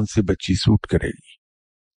سے کون سی بچی سوٹ کرے گی،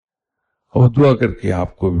 اور دعا کر کے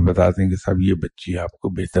آپ کو بھی بتا دیں گے صاحب یہ بچی آپ کو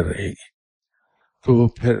بہتر رہے گی. تو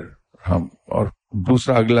پھر ہم، اور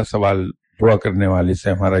دوسرا اگلا سوال دعا کرنے والے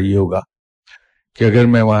سے ہمارا یہ ہوگا کہ اگر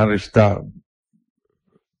میں وہاں رشتہ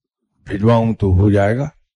بھجواؤں تو ہو جائے گا.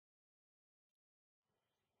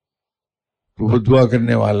 تو وہ دعا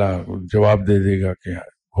کرنے والا جواب دے دے گا کہ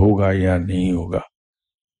ہوگا یا نہیں ہوگا.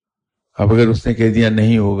 اب اگر اس نے کہہ دیا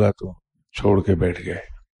نہیں ہوگا تو چھوڑ کے بیٹھ گئے.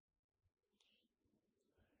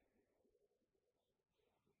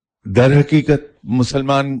 در حقیقت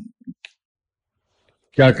مسلمان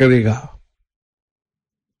کیا کرے گا؟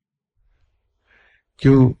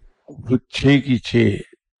 کیوں وہ 6 کی 6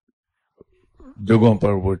 جگہوں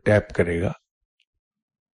پر وہ ٹیپ کرے گا،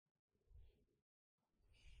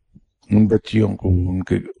 ان بچیوں کو، ان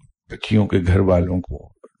کے بچیوں کے گھر والوں کو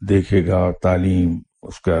دیکھے گا، تعلیم،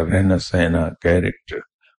 اس کا رہنا سہنا، کیریکٹر،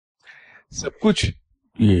 سب کچھ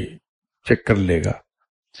یہ چیک کر لے گا.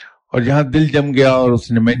 اور جہاں دل جم گیا اور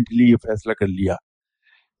اس نے مینٹلی یہ فیصلہ کر لیا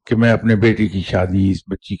کہ میں اپنے بیٹی کی شادی اس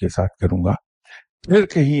بچی کے ساتھ کروں گا، پھر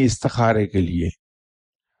کہیں استخارے کے لیے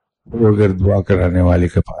وہ اگر دعا کرانے والے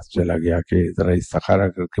کے پاس چلا گیا کہ ذرا استخارہ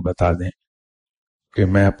کر کے بتا دیں کہ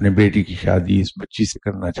میں اپنے بیٹی کی شادی اس بچی سے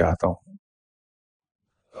کرنا چاہتا ہوں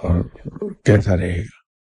اور کیسا رہے گا.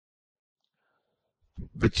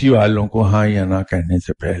 بچی والوں کو ہاں یا نہ کہنے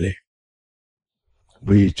سے پہلے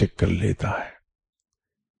وہ یہ چیک کر لیتا ہے.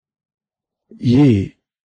 یہ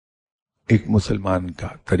ایک مسلمان کا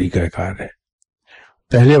طریقہ کار ہے,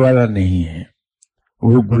 پہلے والا نہیں ہے.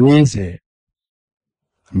 وہ گریز ہے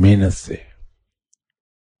محنت سے.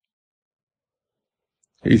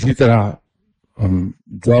 اسی طرح ہم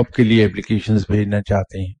جاب کے لیے اپلیکیشنز بھیجنا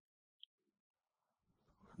چاہتے ہیں,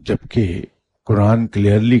 جبکہ قرآن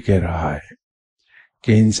کلیئرلی کہہ رہا ہے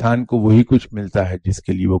کہ انسان کو وہی کچھ ملتا ہے جس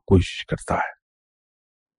کے لیے وہ کوشش کرتا ہے.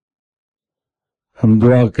 ہم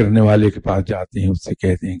دعا کرنے والے کے پاس جاتے ہیں, اس سے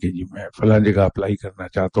کہتے ہیں کہ جی میں فلاں جگہ اپلائی کرنا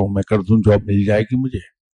چاہتا ہوں, میں کر دوں, جاب مل جائے گی مجھے.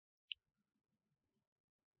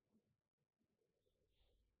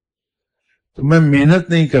 تو میں محنت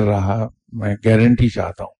نہیں کر رہا, میں گارنٹی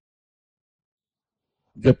چاہتا ہوں.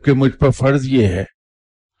 جبکہ مجھ پر فرض یہ ہے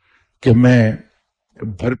کہ میں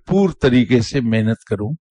بھرپور طریقے سے محنت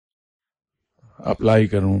کروں, اپلائی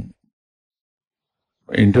کروں.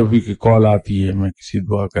 انٹرویو کی کال آتی ہے, میں کسی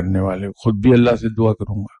دعا کرنے والے خود بھی اللہ سے دعا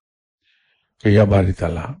کروں گا کہ یا باری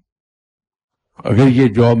تعالیٰ اگر یہ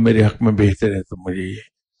جاب میرے حق میں بہتر ہے تو مجھے یہ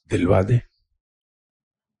دلوا دے.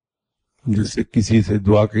 جس سے کسی سے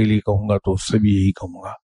دعا کے لیے کہوں گا تو اس سے بھی یہی کہوں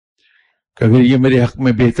گا کہ اگر یہ میرے حق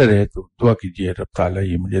میں بہتر ہے تو دعا کیجیے رب تعالیٰ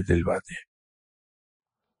یہ مجھے دلوا دے.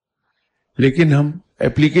 لیکن ہم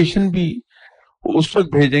اپلیکیشن بھی اس وقت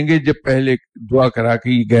بھیجیں گے جب پہلے دعا کرا کے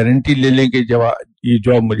یہ گارنٹی لے لیں کہ یہ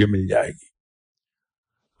جاب مجھے مل جائے گی.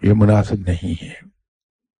 یہ مناسب نہیں ہے.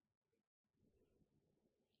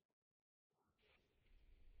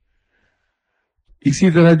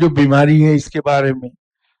 اسی طرح جو بیماری ہے اس کے بارے میں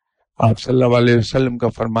آپ صلی اللہ علیہ وسلم کا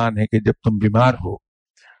فرمان ہے کہ جب تم بیمار ہو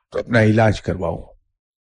تو اپنا علاج کرواؤ.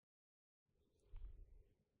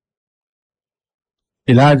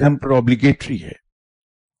 علاج ہم پر اوبلیگیٹری ہے.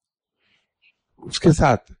 اس کے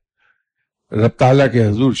ساتھ رب تعالیٰ کے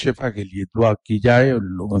حضور شفا کے لیے دعا کی جائے اور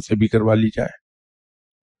لوگوں سے بھی کروا لی جائے.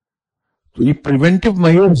 تو یہ پریونٹیو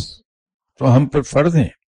میئرز تو ہم پر فرض ہیں.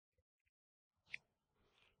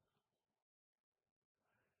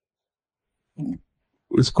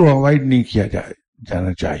 اس کو اوائڈ نہیں کیا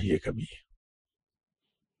جانا چاہیے کبھی.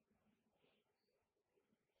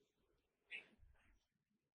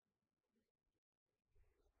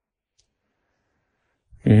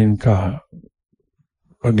 ان کا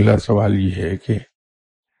اگلا سوال یہ ہے کہ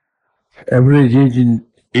average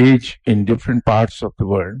age in different parts of the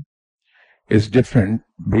world is different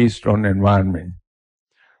based on environment,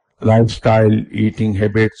 lifestyle, eating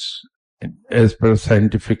habits, as per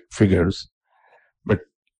scientific figures. But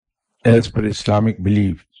as per Islamic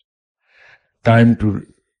belief, time to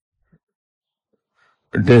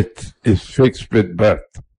death is fixed with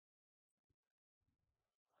birth.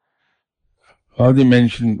 All the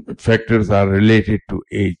mentioned factors are related to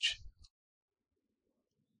age.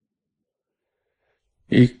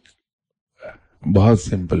 ایک بہت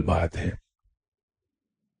simple بات ہے.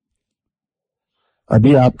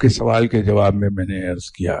 ابھی آپ کے سوال کے جواب میں نے عرض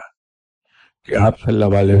کیا کہ آپ صلی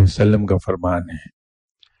اللہ علیہ وسلم کا فرمان ہے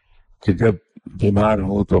کہ جب بیمار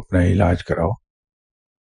ہو تو اپنا علاج کراؤ.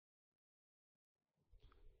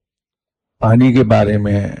 پانی کے بارے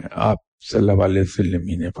میں آپ صلی اللہ علیہ وسلم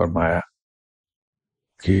ہی نے فرمایا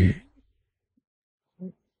کہ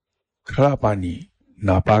کھڑا پانی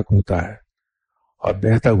ناپاک ہوتا ہے اور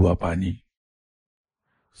بہتا ہوا پانی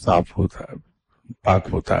صاف ہوتا ہے, پاک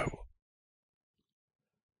ہوتا ہے. وہ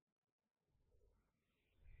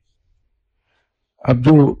اب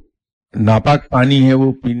جو ناپاک پانی ہے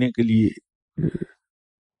وہ پینے کے لیے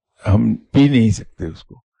ہم پی نہیں سکتے, اس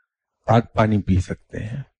کو پاک پانی پی سکتے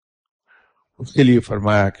ہیں. اس کے لیے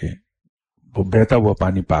فرمایا کہ وہ بہتا ہوا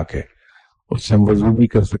پانی پاک ہے, اس سے ہم وضو بھی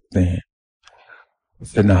کر سکتے ہیں,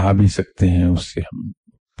 اس سے نہا بھی سکتے ہیں, اس سے ہم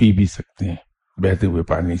پی بھی سکتے ہیں بہتے ہوئے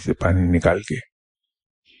پانی سے پانی نکال کے.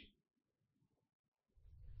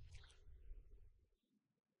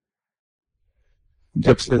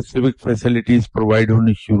 جب سے سیوک فیسلٹیز پرووائڈ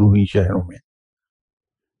ہونی شروع ہوئی شہروں میں,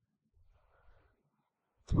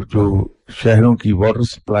 تو جو شہروں کی واٹر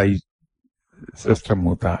سپلائی سسٹم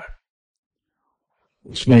ہوتا ہے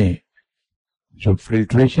اس میں جو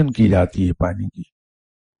فلٹریشن کی جاتی ہے پانی کی,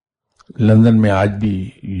 لندن میں آج بھی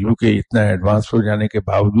یو کے اتنا ایڈوانس ہو جانے کے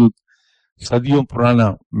باوجود صدیوں پرانا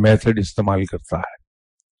میتھڈ استعمال کرتا ہے.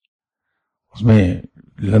 اس میں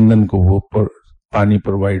لندن کو وہ پانی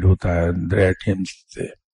پرووائڈ ہوتا ہے دریا ٹھیمز سے.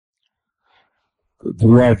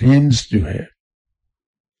 دریا ٹھیمز جو ہے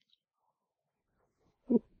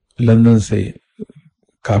لندن سے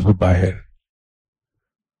کافی باہر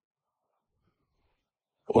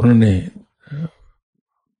انہوں نے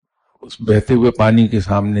اس بہتے ہوئے پانی کے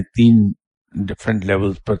سامنے 3 ڈفرینٹ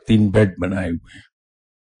لیولز پر 3 بیڈ بنائے ہوئے ہیں.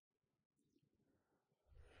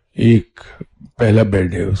 ایک پہلا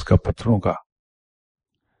بیڈ ہے اس کا پتھروں کا،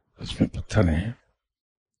 اس میں پتھر ہیں،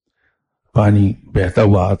 پانی بہتا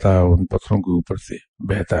ہوا آتا ہے، ان پتھروں کے اوپر سے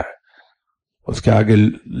بہتا ہے. اس کے آگے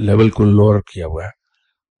لیول کو لوور کیا ہوا ہے،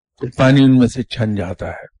 پھر پانی ان میں سے چھن جاتا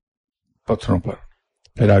ہے پتھروں پر،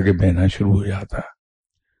 پھر آگے بہنا شروع ہو جاتا ہے.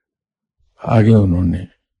 آگے انہوں نے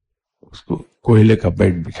اس کو کوئلے کا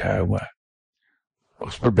بیڈ بچھایا ہوا ہے،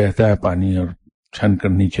 اس پر بہتا ہے پانی اور چھن کر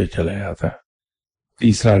نیچے چلا جاتا ہے.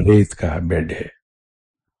 تیسرا ریت کا بیڈ ہے،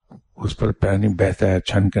 اس پر پانی بہتا ہے،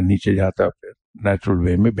 چھن کر نیچے جاتا ہے، پھر نیچرل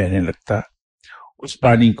وے میں بہنے لگتا ہے. اس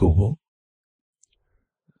پانی کو وہ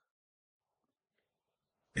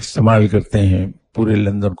استعمال کرتے ہیں پورے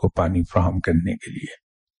لندن کو پانی فراہم کرنے کے لیے.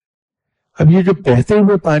 اب یہ جو بہتے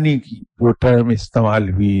ہوئے پانی کی جو ٹرم استعمال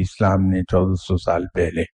ہوئی اسلام نے 1400 سال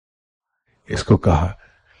پہلے اس کو کہا،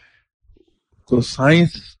 تو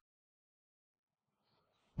سائنس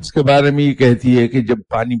اس کے بارے میں یہ کہتی ہے کہ جب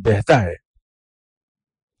پانی بہتا ہے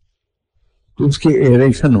تو اس کی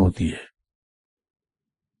ایریشن ہوتی ہے،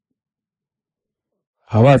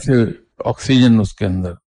 ہوا سے آکسیجن اس کے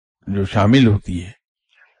اندر جو شامل ہوتی ہے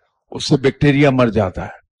اس سے بیکٹیریا مر جاتا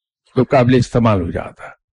ہے تو قابل استعمال ہو جاتا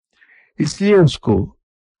ہے. اس لیے اس کو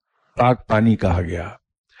پاک پانی کہا گیا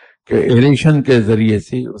کہ ایریشن کے ذریعے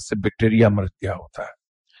سے اس سے بیکٹیریا مر گیا ہوتا ہے،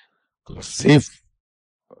 تو سیف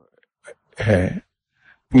ہے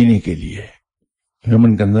پینے کے لیے،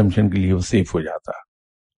 ہیومن کنزمپشن کے لیے وہ سیف ہو جاتا.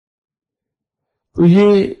 تو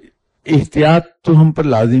یہ احتیاط تو ہم پر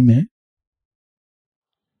لازم ہے.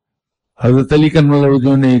 حضرت علی کرم اللہ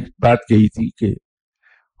وجہہ نے ایک بات کہی تھی کہ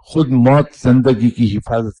خود موت زندگی کی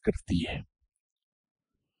حفاظت کرتی ہے.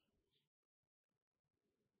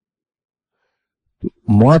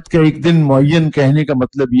 موت کا ایک دن معین کہنے کا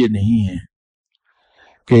مطلب یہ نہیں ہے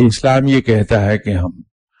کہ اسلام یہ کہتا ہے کہ ہم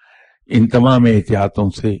ان تمام احتیاطوں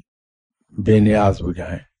سے بے نیاز ہو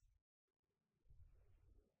جائیں.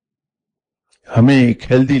 ہمیں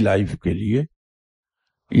ایک ہیلدی لائف کے لیے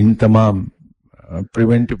ان تمام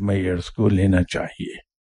پریونٹیو میئرز کو لینا چاہیے.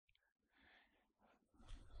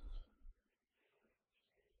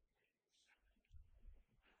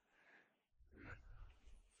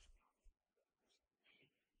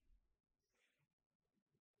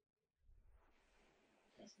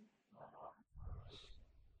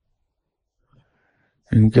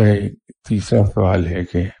 ان کا ایک تیسرا سوال ہے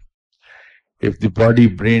کہ if the body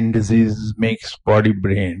brain disease makes body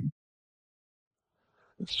brain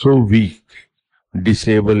so weak,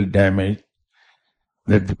 disabled, damaged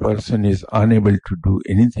that the person is unable to do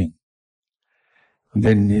anything,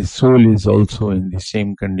 then his soul is also in the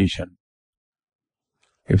same condition.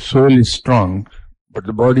 If soul is strong but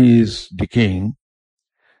the body is decaying,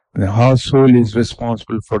 then how soul is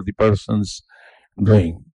responsible for the person's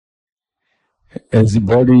doing? As the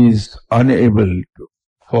body is unable to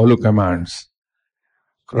follow commands,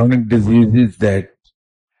 chronic diseases that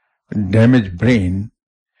damage brain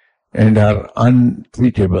and are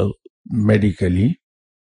untreatable medically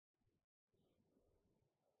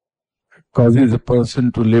causes a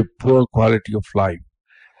person to live poor quality of life.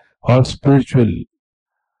 How spiritual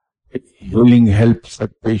healing helps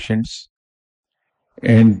such patients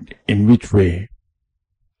and in which way?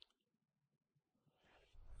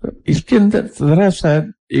 اس کے اندر ذرا سا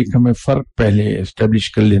ایک ہمیں فرق پہلے establish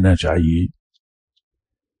کر لینا چاہیے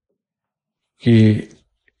کہ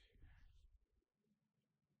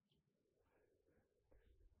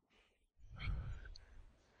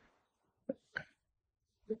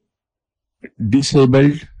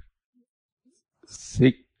disabled,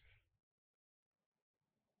 sick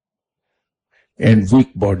and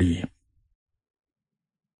weak body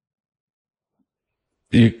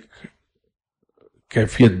ایک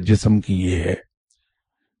کیفیت جسم کی یہ ہے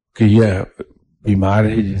کہ یہ بیمار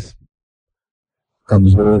ہے، جسم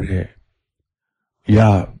کمزور ہے یا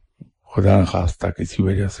خدا نخواستہ کسی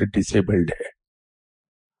وجہ سے ڈسیبلڈ ہے.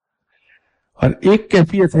 اور ایک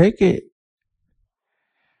کیفیت ہے کہ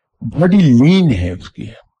باڈی لین ہے اس کی،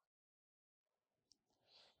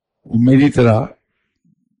 میری طرح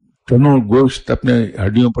ٹنوں گوشت اپنے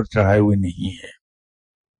ہڈیوں پر چڑھائے ہوئے نہیں ہے.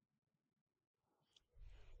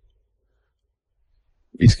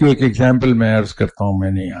 اس کی ایک ایگزامپل میں عرض کرتا ہوں.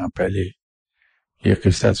 میں نے یہاں پہلے یہ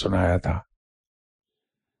قصہ سنایا تھا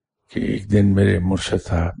کہ ایک دن میرے مرشد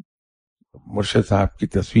صاحب کی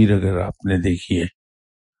تصویر اگر آپ نے دیکھی ہے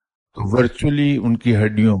تو ورچولی ان کی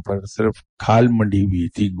ہڈیوں پر صرف کھال منڈی ہوئی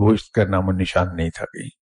تھی، گوشت کا نام و نشان نہیں تھا کہیں.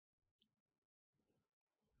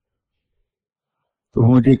 تو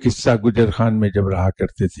مجھے قصہ گجر خان میں جب رہا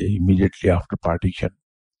کرتے تھے امیڈیٹلی آفٹر پارٹیشن،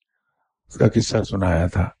 اس کا قصہ سنایا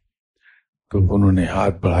تھا، تو انہوں نے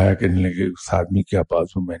ہاتھ بڑھایا، کہنے لگے اس آدمی کا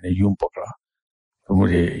بازو میں نے یوں پکڑا، تو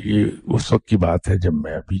مجھے یہ اس وقت کی بات ہے جب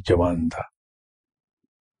میں ابھی جوان تھا،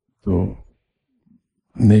 تو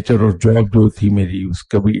نیچر اور جاب جو تھی میری، اس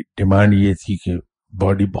کا بھی ڈیمانڈ یہ تھی کہ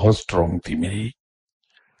باڈی بہت سٹرونگ تھی میری،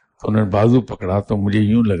 تو انہوں نے بازو پکڑا تو مجھے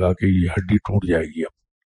یوں لگا کہ یہ ہڈی ٹوٹ جائے گی اب،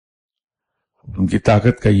 ان کی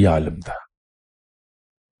طاقت کا یہ عالم تھا۔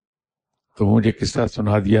 تو مجھے قصہ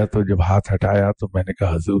سنا دیا، تو جب ہاتھ ہٹایا تو میں نے کہا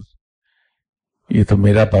حضور یہ تو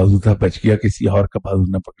میرا بازو تھا، بچ گیا، کسی اور کا بازو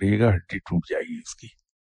نہ پکڑیے گا، ہڈی ٹوٹ جائے گی اس کی۔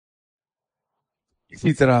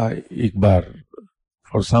 اسی طرح ایک بار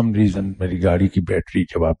فار سم ریزن میری گاڑی کی بیٹری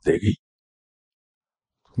جواب دے گئی،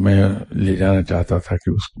 میں لے جانا چاہتا تھا کہ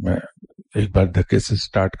اس کو میں ایک بار دھکے سے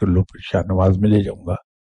سٹارٹ کر لوں، پھر شاہ نواز میں لے جاؤں گا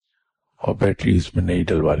اور بیٹری اس میں نہیں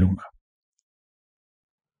ڈلوا لوں گا،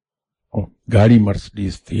 اور گاڑی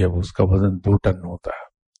مرسڈیز تھی، اب اس کا وزن 2 ٹن ہوتا ہے،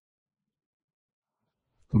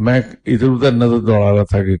 تو میں ادھر ادھر نظر دوڑا رہا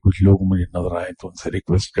تھا کہ کچھ لوگ مجھے نظر آئے تو ان سے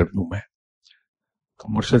ریکویسٹ کر دوں میں،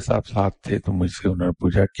 تو مرشد صاحب ساتھ تھے، تو مجھ سے انہوں نے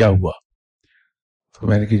پوچھا کیا ہوا، تو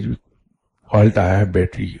میں نے کہا فالٹ آیا ہے،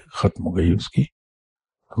 بیٹری ختم ہو گئی اس کی،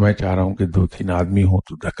 تو میں چاہ رہا ہوں کہ 2-3 آدمی ہوں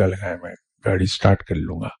تو دھکا لگائے، میں گاڑی سٹارٹ کر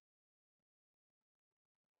لوں گا۔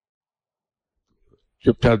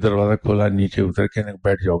 چپ چاپ دروازہ کھولا، نیچے اتر کے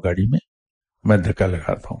بیٹھ جاؤ گاڑی میں دھکا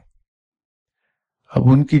لگاتا ہوں۔ اب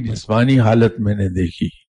ان کی جسمانی حالت میں نے دیکھی،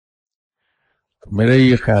 تو میرا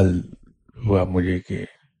یہ خیال ہوا مجھے کہ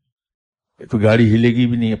یہ تو گاڑی ہلے گی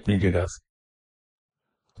بھی نہیں اپنی جگہ سے،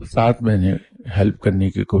 تو ساتھ میں نے ہیلپ کرنے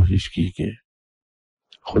کی کوشش کی کہ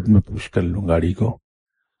خود میں پوش کر لوں گاڑی کو،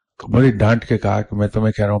 تو بڑی ڈانٹ کے کہا کہ میں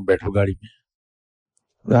تمہیں کہہ رہا ہوں بیٹھو گاڑی میں،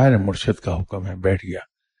 ظاہر ہے مرشد کا حکم ہے، بیٹھ گیا۔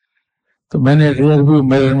 تو میں نے ریئر ویو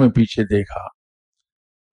میرر میں پیچھے دیکھا،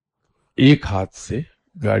 ایک ہاتھ سے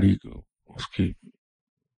گاڑی کو اس کی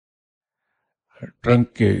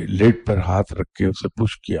ٹرنک کے لیڈ پر ہاتھ رکھ کے اسے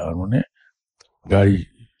پش کیا، انہوں نے گاڑی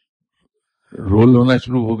رول ہونا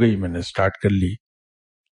شروع ہو گئی، میں نے سٹارٹ کر لی،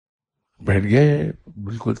 بیٹھ گئے،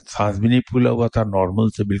 بالکل سانس بھی نہیں پھولا ہوا تھا، نارمل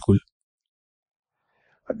سے بالکل۔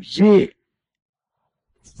 اب یہ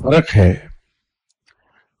فرق ہے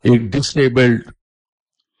ایک ڈس ایبلڈ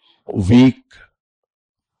ویک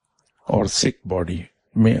اور سک باڈی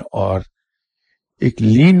میں، اور ایک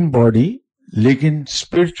لین باڈی لیکن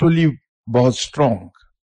اسپرچولی بہت اسٹرانگ۔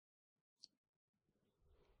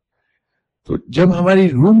 تو جب ہماری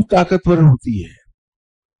روح طاقتور ہوتی ہے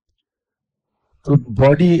تو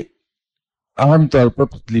باڈی عام طور پر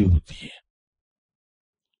پتلی ہوتی ہے،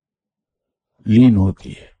 لین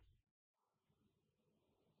ہوتی ہے،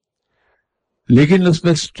 لیکن اس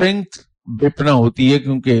میں اسٹرینگتھ بپنا ہوتی ہے،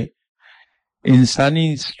 کیونکہ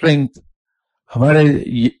انسانی اسٹرینگتھ ہمارے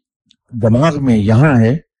دماغ میں یہاں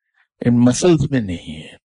ہے، ان مسلز میں نہیں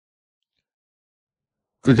ہے۔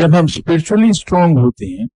 تو جب ہم اسپرچولی اسٹرانگ ہوتے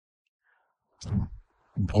ہیں،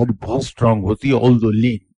 باڈی بہت اسٹرانگ ہوتی ہے، آل دو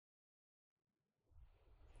لین،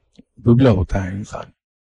 دبلا ہوتا ہے انسان۔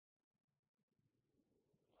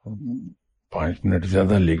 5 منٹ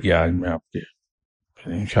زیادہ لے کے آج میں آپ کے،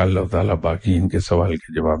 انشاءاللہ تعالیٰ باقی ان کے سوال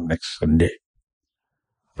کے جواب نیکسٹ سنڈے،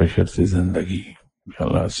 بشر سے زندگی،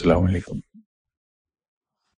 انشاءاللہ۔ السلام علیکم۔